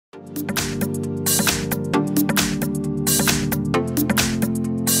In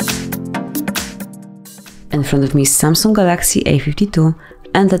front of me is Samsung Galaxy A52,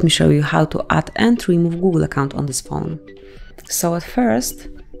 and let me show you how to add and remove Google account on this phone. So at first,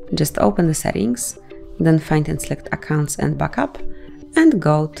 just open the settings, then find and select accounts and backup, and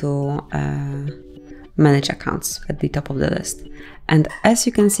go to manage accounts at the top of the list. And as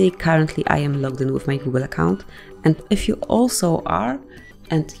you can see, currently I am logged in with my Google account, and if you also are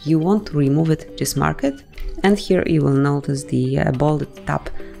and you want to remove it, just mark it, and here you will notice the bolded tab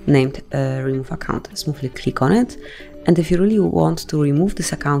named remove account. Smoothly click on it, and if you really want to remove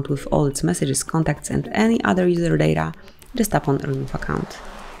this account with all its messages, contacts and any other user data, just tap on remove account.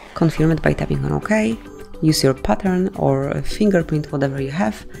 Confirm it by tapping on OK, use your pattern or a fingerprint, whatever you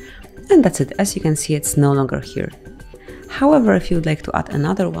have, and that's it. As you can see, it's no longer here. However, if you would like to add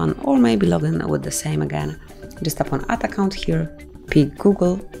another one or maybe log in with the same again, just tap on add account here, pick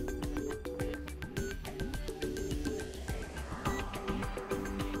Google,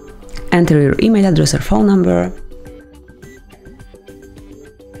 enter your email address or phone number,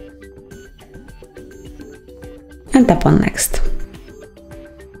 and tap on next.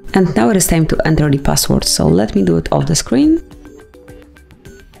 And now it is time to enter the password, so let me do it off the screen.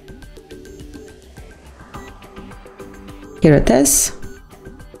 Here it is.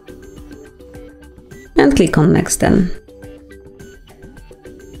 And click on next then.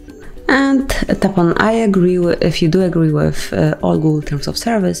 And tap on I agree if you do agree with all Google terms of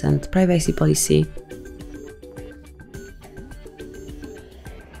service and privacy policy.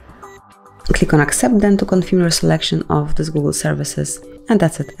 Click on accept then to confirm your selection of these Google services. And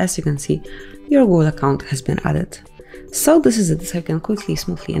that's it. As you can see, your Google account has been added. So this is it. So you can quickly,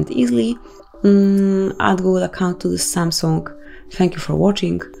 smoothly and easily add Google account to the Samsung. Thank you for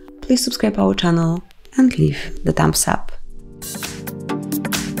watching. Please subscribe our channel and leave the thumbs up.